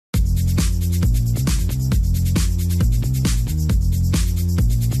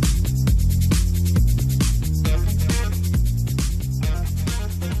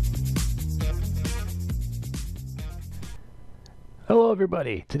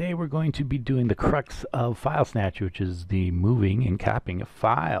everybody. Today we're going to be doing the crux of File Snatch, which is the moving and copying of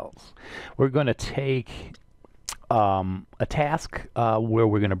files. We're going to take a task where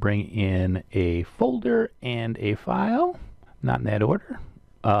we're going to bring in a folder and a file, not in that order.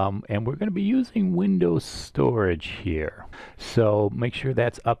 And we're going to be using Windows storage here. So make sure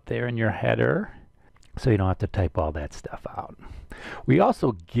that's up there in your header so you don't have to type all that stuff out. We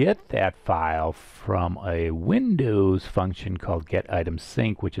also get that file from a Windows function called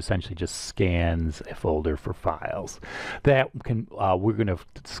getItemSync, which essentially just scans a folder for files. That can we're going to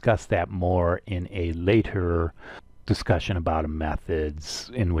discuss that more in a later discussion about methods,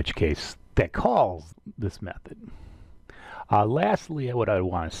 in which case that calls this method. Lastly, what I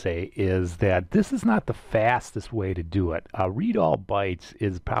want to say is that this is not the fastest way to do it. Read all bytes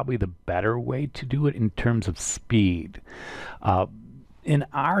is probably the better way to do it in terms of speed. In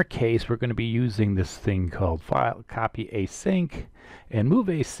our case, we're going to be using this thing called file copy async and move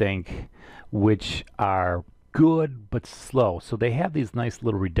async, which are good but slow. So they have these nice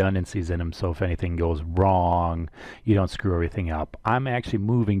little redundancies in them, so if anything goes wrong, you don't screw everything up. I'm actually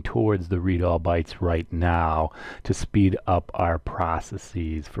moving towards the read all bytes right now to speed up our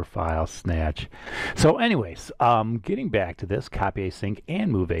processes for file snatch. So anyways, getting back to this, copy async and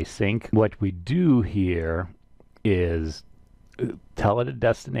move async, what we do here is tell it a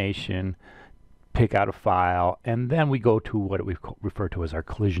destination, pick out a file, and then we go to what we refer to as our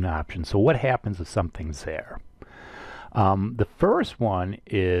collision option. So what happens if something's there? The first one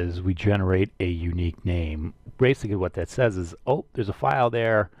is we generate a unique name. Basically what that says is, oh, there's a file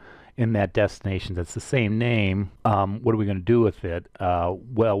there in that destination that's the same name. What are we going to do with it?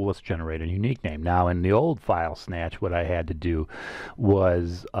 Well, let's generate a unique name. Now in the old file snatch, what I had to do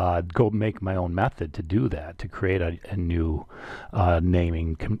was go make my own method to do that, to create a new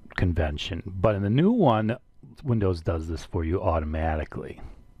naming convention. But in the new one, Windows does this for you automatically.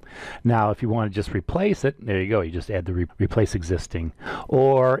 Now if you want to just replace it, there you go, you just add the replace existing.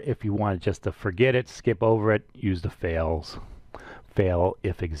 Or if you want just to forget it, skip over it, use the fail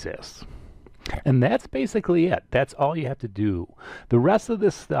if exists. And that's basically it. That's all you have to do. The rest of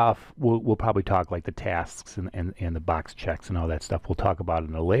this stuff we'll probably talk, like the tasks and the box checks and all that stuff we'll talk about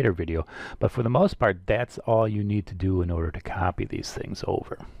in a later video, but for the most part that's all you need to do in order to copy these things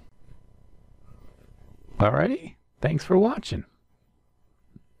over. Alrighty, thanks for watching.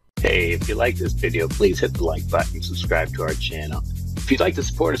 Hey, if you like this video, please hit the like button, subscribe to our channel. If you'd like to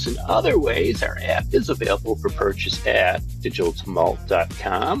support us in other ways, our app is available for purchase at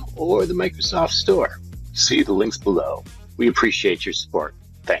digitaltumult.com or the Microsoft Store. See the links below. We appreciate your support.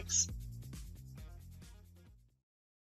 Thanks.